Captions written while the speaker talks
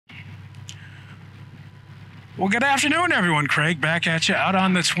Well, good afternoon, everyone. Craig back at you out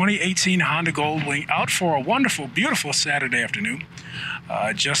on the 2018 Honda Goldwing, out for a wonderful, beautiful Saturday afternoon.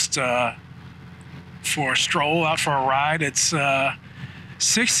 Just for a stroll, out for a ride. It's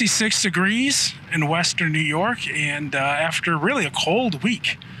 66 degrees in western New York, and after really a cold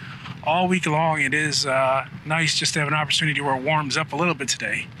week, all week long, it is nice just to have an opportunity where it warms up a little bit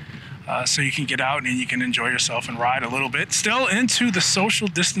today. So you can get out and you can enjoy yourself and ride a little bit. Still into the social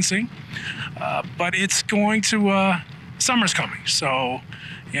distancing, but it's going to, summer's coming. So,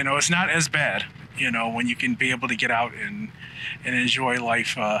 it's not as bad, when you can be able to get out and enjoy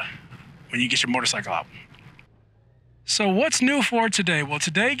life when you get your motorcycle out. So what's new for today? Well,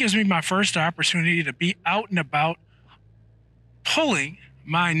 today gives me my first opportunity to be out and about pulling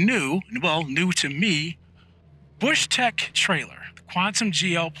my new to me, Bushtec trailer. Quantum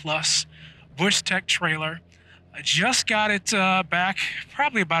GL Plus Bushtec trailer. I just got it back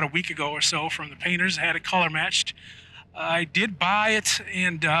probably about a week ago or so from the painters. I had it color matched. I did buy it,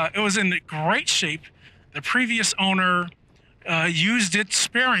 and it was in great shape. The previous owner used it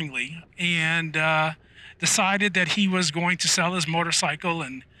sparingly and decided that he was going to sell his motorcycle,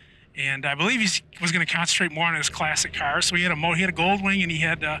 and I believe he was going to concentrate more on his classic cars. So he had a Goldwing and he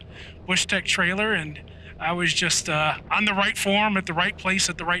had a Bushtec trailer, and I was just on the right form at the right place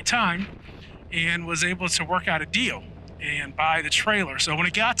at the right time and was able to work out a deal and buy the trailer. So when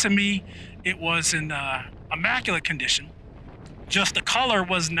it got to me, it was in immaculate condition. Just the color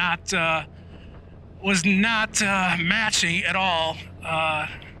was not matching at all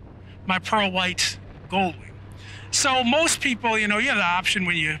my pearl white Goldwing. So most people, you have the option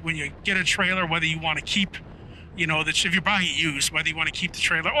when you get a trailer, whether you want to keep, that if you're buying it used, whether you want to keep the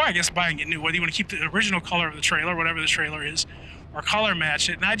trailer, or I guess buying it new, whether you want to keep the original color of the trailer, whatever the trailer is, or color match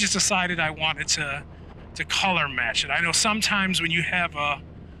it. And I just decided I wanted to color match it. I know sometimes when you have a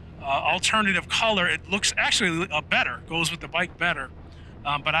alternative color, it looks actually better, goes with the bike better.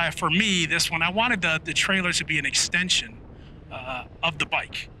 But for me, this one, I wanted the trailer to be an extension of the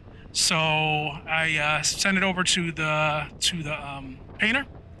bike. So I sent it over to the painter,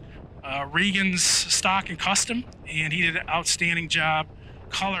 Regan's Stock and Custom, and he did an outstanding job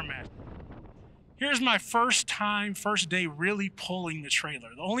color match. Here's my first day really pulling the trailer.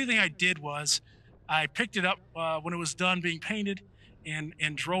 The only thing I did was I picked it up when it was done being painted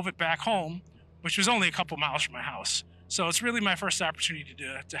and drove it back home, which was only a couple miles from my house. So it's really my first opportunity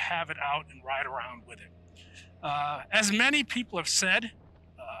to have it out and ride around with it. As many people have said,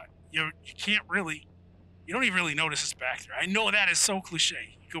 you don't even really notice it's back there. I know that is so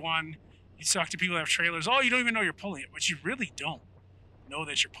cliche. You go on, you talk to people that have trailers, you don't even know you're pulling it, but you really don't know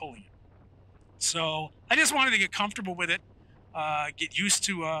that you're pulling it. So I just wanted to get comfortable with it, get used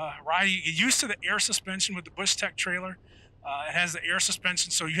to riding, get used to the air suspension with the Bushtec trailer. It has the air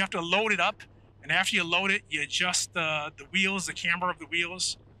suspension, so you have to load it up, and after you load it, you adjust the wheels, the camber of the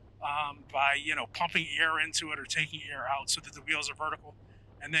wheels, by pumping air into it or taking air out so that the wheels are vertical,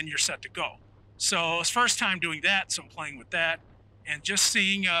 and then you're set to go. So it's first time doing that, so I'm playing with that and just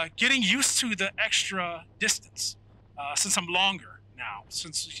seeing, getting used to the extra distance since I'm longer now,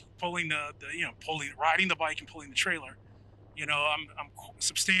 since pulling riding the bike and pulling the trailer. I'm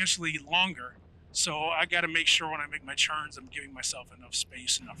substantially longer, so I got to make sure when I make my turns, I'm giving myself enough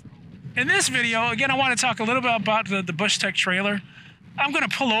space, enough room. In this video, again, I want to talk a little bit about the Bushtec trailer. I'm going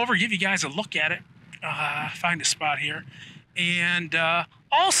to pull over, give you guys a look at it, find a spot here. And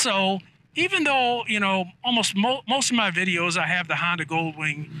also, even though, most of my videos, I have the Honda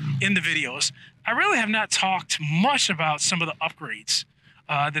Goldwing in the videos, I really have not talked much about some of the upgrades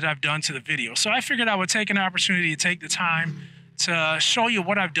that I've done to the video. So I figured I would take an opportunity to take the time to show you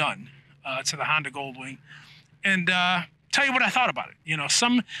what I've done to the Honda Goldwing and tell you what I thought about it.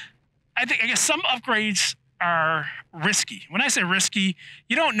 I guess some upgrades are risky. When I say risky,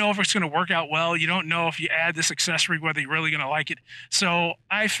 you don't know if it's going to work out well. You don't know if you add this accessory, whether you're really going to like it. So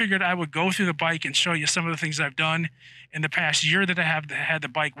I figured I would go through the bike and show you some of the things I've done in the past year that I have had the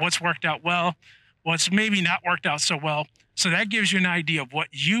bike, what's worked out well, what's maybe not worked out so well. So that gives you an idea of what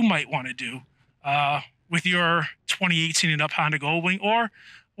you might want to do with your 2018 and up Honda Goldwing or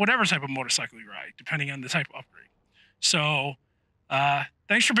whatever type of motorcycle you ride, depending on the type of upgrade. So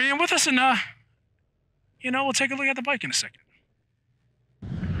thanks for being with us, and we'll take a look at the bike in a second.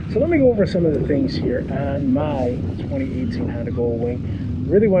 So let me go over some of the things here on my 2018 Honda Goldwing.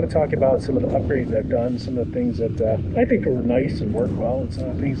 Really want to talk about some of the upgrades I've done, some of the things that I think are nice and work well, and some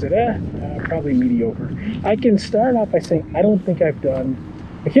of the things that are probably mediocre. I can start off by saying I can't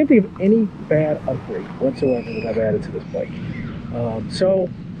think of any bad upgrade whatsoever that I've added to this bike. So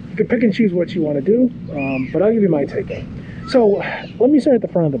you can pick and choose what you want to do, but I'll give you my take on it. So let me start at the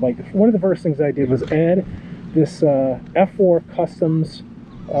front of the bike. One of the first things I did was add this F4 Customs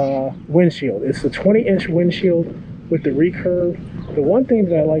windshield. It's a 20-inch windshield with the recurve. The one thing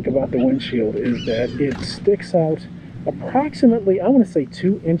that I like about the windshield is that it sticks out approximately, I want to say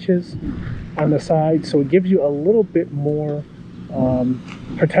 2 inches on the side, so it gives you a little bit more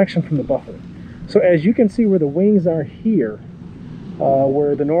protection from the buffeting. So as you can see where the wings are here,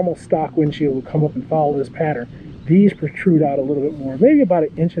 where the normal stock windshield would come up and follow this pattern, these protrude out a little bit more, maybe about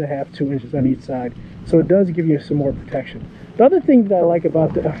 1.5 inches, 2 inches on each side. So it does give you some more protection. The other thing that I like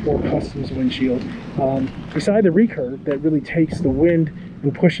about the F4 Customs windshield, beside the recurve that really takes the wind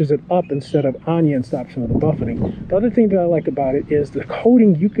and pushes it up instead of on you and stops some of the buffeting, the other thing that I like about it is the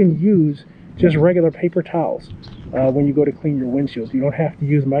coating. You can use just regular paper towels when you go to clean your windshield. You don't have to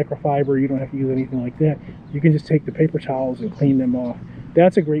use microfiber, you don't have to use anything like that. You can just take the paper towels and clean them off.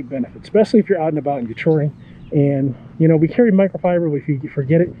 That's a great benefit, especially if you're out and about and you're touring. And you know, we carry microfiber, but if you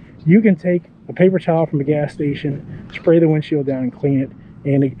forget it, you can take a paper towel from a gas station, spray the windshield down and clean it,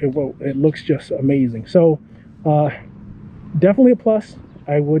 and it looks just amazing. So definitely a plus.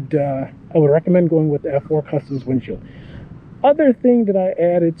 I would recommend going with the F4 Customs windshield. Other thing that I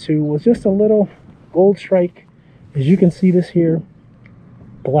added to was just a little gold strike. As you can see this here,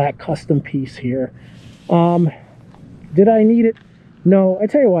 black custom piece here. Did I need it? No. I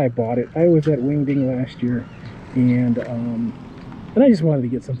tell you why I bought it. I was at Wingding last year, and I just wanted to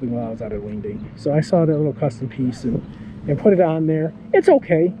get something while I was out at Wingding. So I saw that little custom piece and put it on there. It's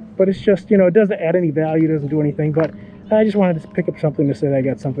okay, but it's just, you know, it doesn't add any value, doesn't do anything, but I just wanted to pick up something to say that I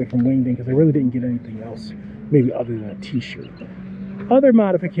got something from Wingding, because I really didn't get anything else, maybe other than a t-shirt. Other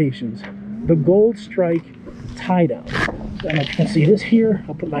modifications, the gold strike tie down. And you can see this here.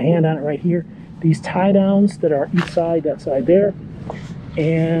 I'll put my hand on it right here. These tie downs that are each side, that side there,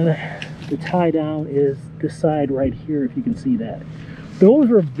 and the tie down is this side right here, if you can see that. Those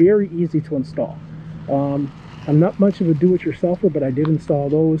were very easy to install. I'm not much of a do-it-yourselfer, but I did install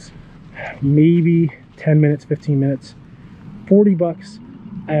those maybe 10 minutes, 15 minutes, 40 bucks.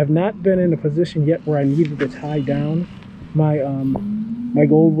 I have not been in a position yet where I needed to tie down my my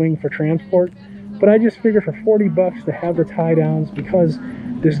Goldwing for transport, but I just figured for 40 bucks to have the tie downs, because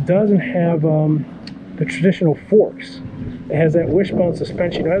this doesn't have the traditional forks. It has that wishbone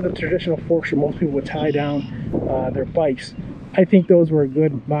suspension. It has the traditional forks where most people would tie down their bikes. I think those were a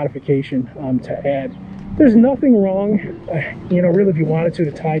good modification to add. There's nothing wrong, you know, really, if you wanted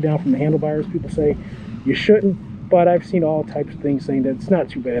to tie down from the handlebars. People say you shouldn't, but I've seen all types of things saying that it's not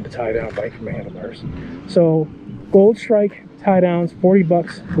too bad to tie down a bike from the handlebars. So gold strike tie downs, 40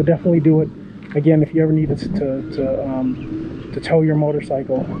 bucks would definitely do it. Again, if you ever needed to tow your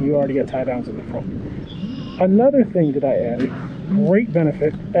motorcycle, you already got tie downs in the front. Another thing that I added, great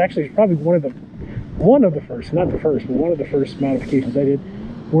benefit, actually it's probably one of the first, not the first, but one of the first modifications I did,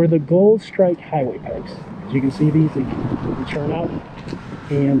 were the gold strike highway pegs. As you can see, these they turn out,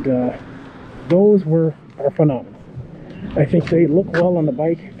 and those are phenomenal. I think they look well on the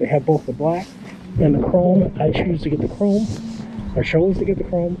bike. They have both the black and the chrome. I choose to get the chrome, or chose to get the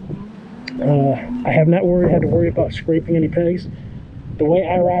chrome. I have not had to worry about scraping any pegs. The way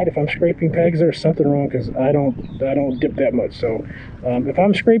I ride, if I'm scraping pegs, there's something wrong, because I don't dip that much. So if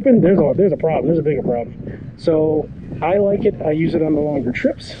I'm scraping, there's a problem. There's a bigger problem. So I like it. I use it on the longer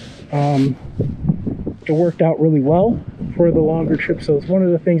trips. It worked out really well for the longer trips. So it's one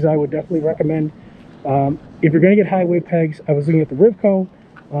of the things I would definitely recommend. If you're going to get highway pegs, I was looking at the Rivco,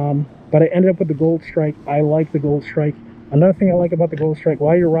 but I ended up with the gold strike. I like the gold strike. Another thing I like about the gold strike,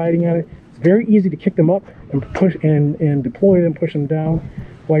 while you're riding on it, it's very easy to kick them up and push and deploy them, push them down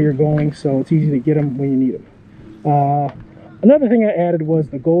while you're going, so it's easy to get them when you need them. Another thing I added was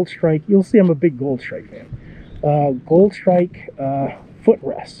the gold strike. You'll see I'm a big gold strike fan. Gold strike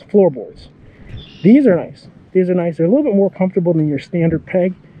footrests, floorboards. These are nice. These are nice. They're a little bit more comfortable than your standard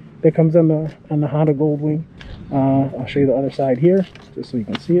peg that comes on the Honda Goldwing. I'll show you the other side here, just so you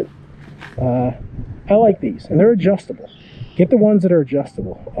can see it. I like these, and they're adjustable. Get the ones that are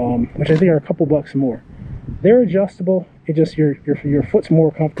adjustable, which I think are a couple bucks more. They're adjustable. It just your foot's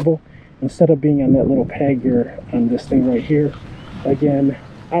more comfortable instead of being on that little peg. You're on this thing right here. Again,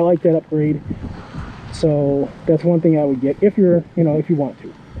 I like that upgrade. So that's one thing I would get if you want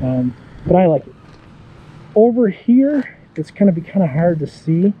to. But I like it. Over here, it's going to be kind of hard to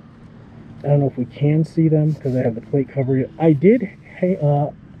see. I don't know if we can see them because I have the plate cover. I did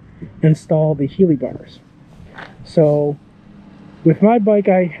install the Healy bars. So with my bike,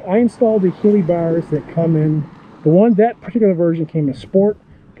 I installed the Healy bars that come in. That particular version came in sport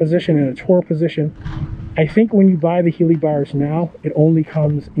position and a tour position. I think when you buy the Healy bars now, it only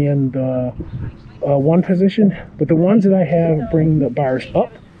comes in the one position, but the ones that I have bring the bars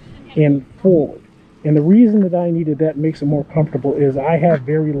up and forward. And the reason that I needed that makes it more comfortable is I have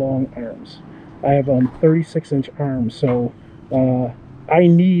very long arms. I have 36-inch arms, so I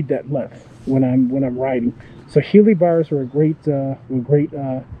need that length when I'm riding. So Healy bars are a great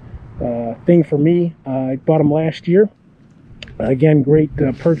thing for me. I bought them last year. Again, great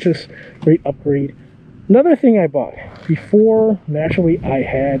purchase, great upgrade. Another thing I bought before, naturally, I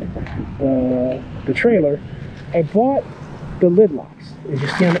had the trailer. I bought the lid locks. As you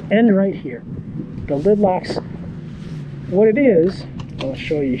see on the end right here, the lid locks. What it is, I'll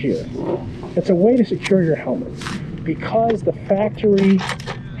show you here. It's a way to secure your helmet, because the factory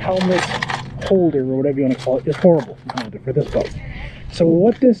helmet holder, or whatever you want to call it, is horrible for this bike. So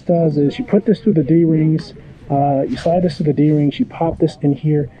what this does is you put this through the D-rings, you slide this through the D-rings, you pop this in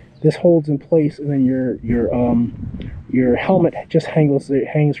here, this holds in place, and then your helmet just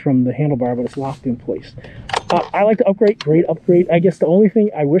hangs from the handlebar, but it's locked in place. I like the upgrade, great upgrade. I guess the only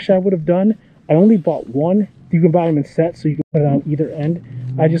thing I wish I would have done, I only bought one. You can buy them in sets, so you can put it on either end.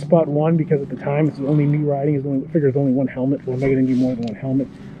 I just bought one because at the time it's only me riding. I figured it's only one helmet. Well, maybe it didn't need more than one helmet.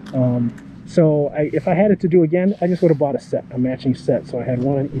 So if I had it to do again, I just would have bought a matching set. So I had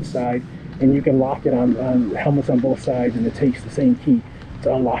one on each side, and you can lock it on helmets on both sides, and it takes the same key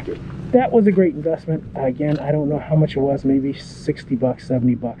to unlock it. That was a great investment. Again, I don't know how much it was, maybe 60 bucks,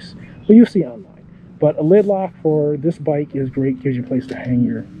 70 bucks. Well, you'll see online. But a lid lock for this bike is great, gives you a place to hang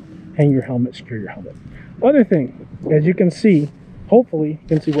your helmet, secure your helmet. Other thing, as you can see, hopefully you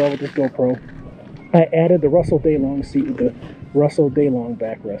can see well with this GoPro, I added the Russell Daylong seat with the Russell Daylong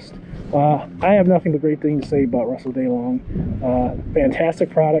backrest. I have nothing but great things to say about Russell Daylong.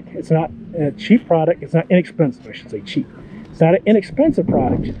 Fantastic product. It's not a cheap product. It's not inexpensive, I should say cheap. It's not an inexpensive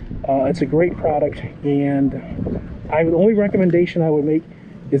product. It's a great product, and the only recommendation I would make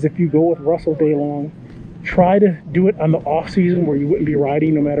is if you go with Russell Daylong, try to do it on the off season where you wouldn't be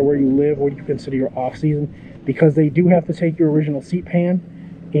riding, no matter where you live, what you consider your off season, because they do have to take your original seat pan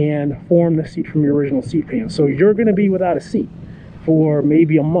and form the seat from your original seat pan. So you're going to be without a seat for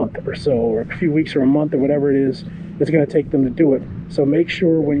maybe a month or so, or a few weeks or a month or whatever it is it's going to take them to do it. So make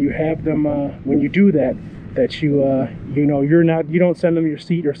sure when you have them, when you do that, that you don't send them your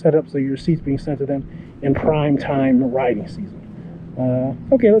seat or set up so your seat's being sent to them in prime time riding season.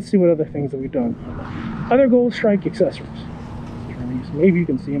 Okay, let's see what other things that we've done. Other Gold Strike accessories. Maybe you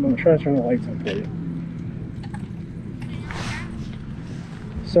can see them. I'm going to try to turn the lights on for you.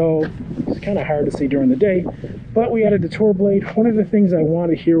 So it's kind of hard to see during the day, but we added the tour blade. One of the things I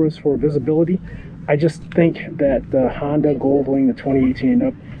wanted here was for visibility. I just think that the Honda Goldwing, the 2018 and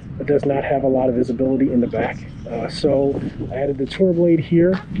up, does not have a lot of visibility in the back. So I added the tour blade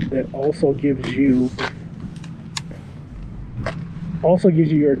here that also gives you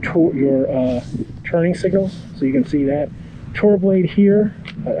your turning signals, so you can see that. Tour blade here,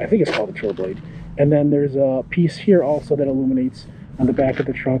 I think it's called the tour blade. And then there's a piece here also that illuminates on the back of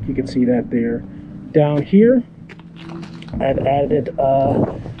the trunk. You can see that there. Down here, I've added,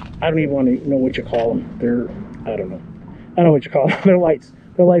 I don't even want to know what you call them. I don't know what you call them. They're lights.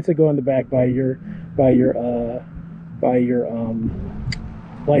 They're lights that go in the back by your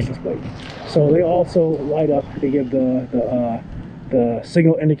license plate. So they also light up. They give the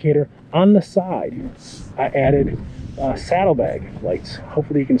signal indicator. On the side, I added saddlebag lights.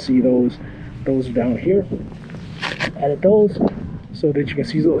 Hopefully you can see those. Those are down here. Added those so that you can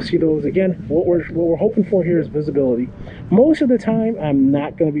see those again. What we're hoping for here is visibility. Most of the time, I'm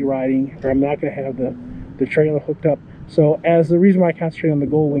not going to be riding, or I'm not going to have the trailer hooked up. So as the reason why I concentrate on the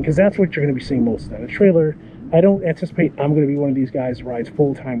Goldwing, because that's what you're going to be seeing most of the time. The trailer, I don't anticipate I'm going to be one of these guys who rides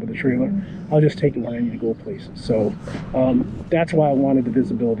full time with the trailer. I'll just take it when I need to go places. So that's why I wanted the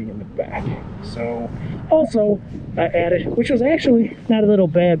visibility in the back. So also I added, which was actually not a little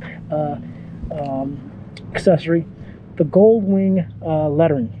bad accessory, the Goldwing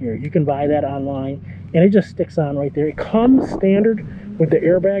lettering here. You can buy that online, and it just sticks on right there. It comes standard with the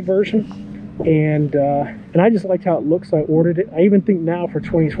airbag version. And I just liked how it looks, so I ordered it. I even think now for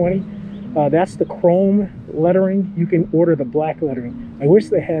 2020, that's the chrome lettering. You can order the black lettering. I wish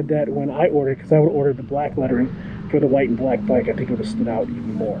they had that when I ordered, because I would order the black lettering for the white and black bike. I think it would have stood out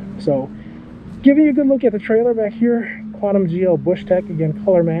even more. So, giving you a good look at the trailer back here. Quantum GL Bushtec, again,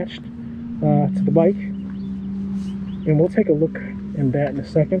 color matched to the bike. And we'll take a look in that in a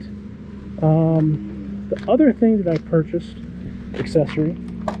second. The other thing that I purchased, accessory,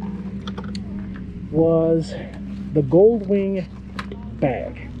 was the Goldwing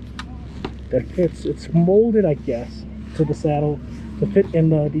bag that fits. It's molded, I guess, to the saddle to fit in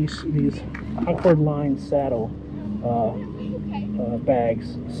these awkward line saddle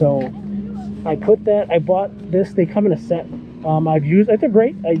bags. So I bought this. They come in a set. They're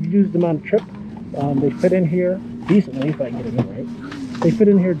great. I've used them on a trip. They fit in here decently, if I can get it in right. They fit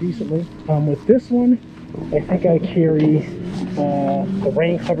in here decently. With this one, I think I carry a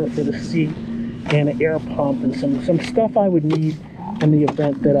rain cover for the seat and an air pump and some stuff I would need in the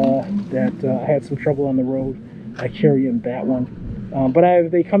event that I had some trouble on the road. I carry in that one. But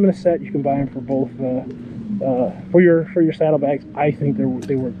they come in a set. You can buy them for both for your saddlebags. I think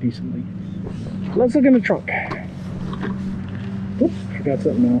they work decently. Let's look in the trunk. Oops, forgot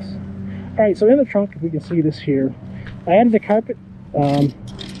something else. All right, so in the trunk, if we can see this here, I added the carpet.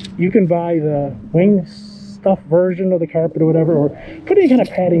 You can buy the wing stuff version of the carpet or whatever, or put any kind of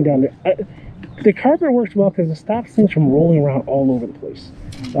padding down there. The carpet works well because it stops things from rolling around all over the place.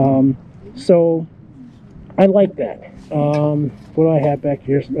 So I like that. What do I have back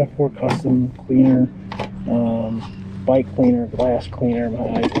here? Some F4 custom cleaner, bike cleaner, glass cleaner,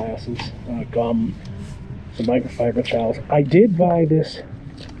 my eyeglasses, gum, some microfiber towels. I did buy this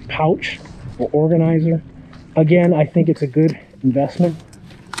pouch or organizer. Again, I think it's a good investment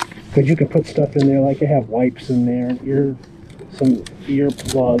because you can put stuff in there, like I have wipes in there, some ear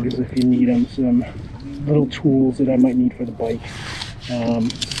plugs if you need them, some little tools that I might need for the bike,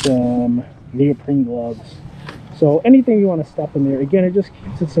 some neoprene gloves. So anything you want to stuff in there, again, it just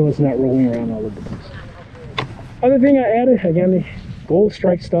keeps it so it's not rolling around all over the place. Other thing I added, again, the gold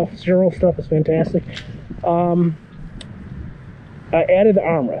strike stuff, zero stuff is fantastic. I added the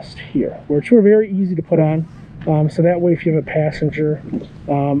armrest here, which were very easy to put on. So that way, if you have a passenger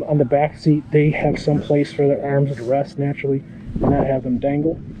on the back seat, they have some place for their arms to rest naturally and not have them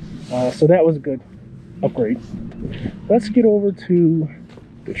dangle. So that was a good upgrade. Let's get over to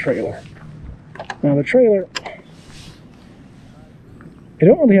the trailer. Now the trailer, I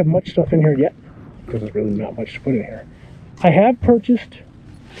don't really have much stuff in here yet because there's really not much to put in here. I have purchased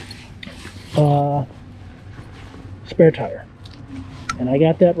spare tire, and I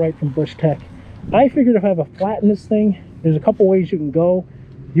got that right from Bushtec. I figured if I have a flat in this thing, there's a couple ways you can go.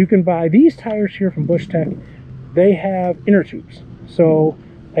 You can buy these tires here from Bushtec. They have inner tubes. So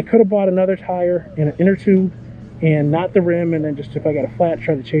I could have bought another tire and an inner tube and not the rim, and then just if I got a flat,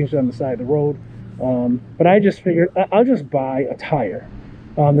 try to change it on the side of the road. But I just figured I'll just buy a tire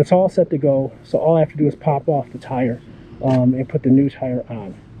that's all set to go. So all I have to do is pop off the tire and put the new tire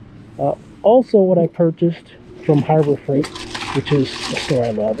on. Also, what I purchased from Harbor Freight, which is a store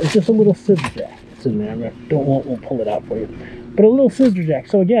I love, is just a little scissor jack. It's in there. I won't pull it out for you, but a little scissor jack.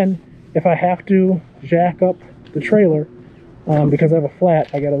 So again, if I have to jack up the trailer because I have a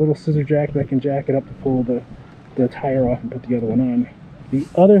flat, I got a little scissor jack that I can jack it up to pull the tire off and put the other one on. The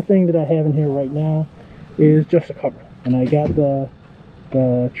other thing that I have in here right now is just a cover, and I got the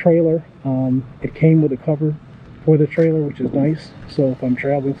trailer. It came with a cover for the trailer, which is nice. So if I'm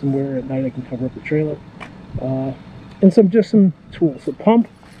traveling somewhere at night, I can cover up the trailer. And just some tools. A pump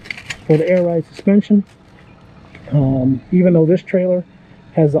for the air ride suspension. Even though this trailer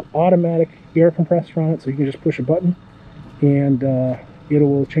has an automatic air compressor on it, so you can just push a button and it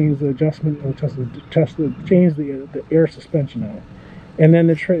will change the adjustment, or change the air suspension on it. And then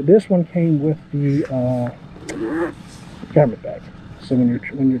this one came with the garment bag. So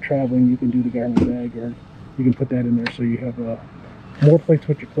when you're traveling, you can do the garment bag, or you can put that in there so you have more place to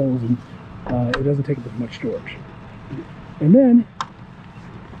put your clothes, and it doesn't take up as much storage. And then,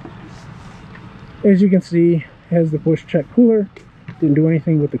 as you can see, it has the Bushtec cooler. Didn't do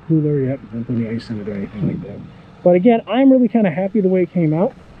anything with the cooler yet. Didn't put any ice in it or anything like that. But again, I'm really kind of happy the way it came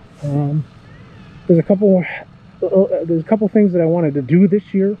out. There's a couple things that I wanted to do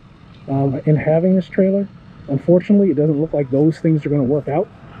this year in having this trailer. Unfortunately, it doesn't look like those things are going to work out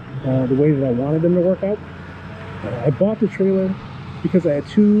the way that I wanted them to work out. I bought the trailer because I had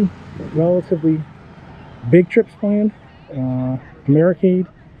two relatively big trips planned, Americade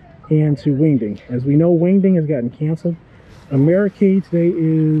and to Wingding. As we know, Wingding has gotten canceled. Americade today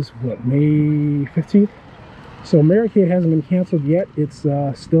is, what, May 15th? So Americade hasn't been canceled yet. It's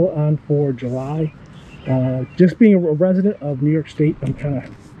still on for July. Just being a resident of New York State, I'm kind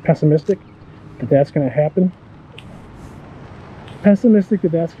of pessimistic that that's going to happen. Pessimistic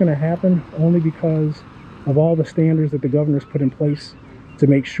that that's going to happen only because of all the standards that the governor's put in place to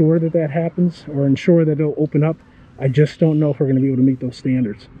make sure that that happens, or ensure that it'll open up. I just don't know if we're going to be able to meet those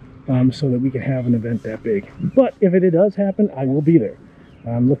standards so that we can have an event that big. But if it does happen, I will be there.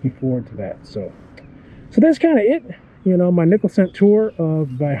 I'm looking forward to that. So that's kind of it. You know, my nickel cent tour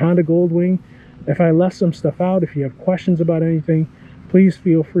of my Honda Goldwing. If I left some stuff out, if you have questions about anything, please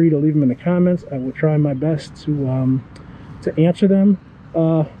feel free to leave them in the comments. I will try my best to answer them.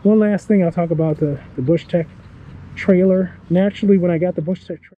 One last thing, I'll talk about the Bushtec trailer. Naturally, when I got the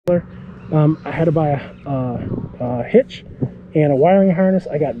Bushtec trailer, I had to buy a hitch and a wiring harness.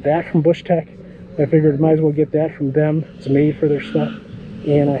 I got that from Bushtec. I figured I might as well get that from them. It's made for their stuff.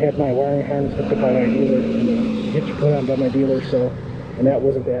 And I had my wiring harness hooked up by my dealer, and a hitch put on by my dealer, so, and that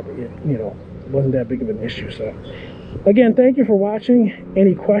wasn't that, you know, wasn't that big of an issue. So again, thank you for watching.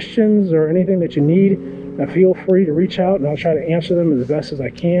 Any questions or anything that you need, feel free to reach out, and I'll try to answer them as best as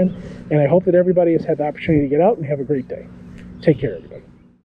I can. And I hope that everybody has had the opportunity to get out and have a great day. Take care, everybody.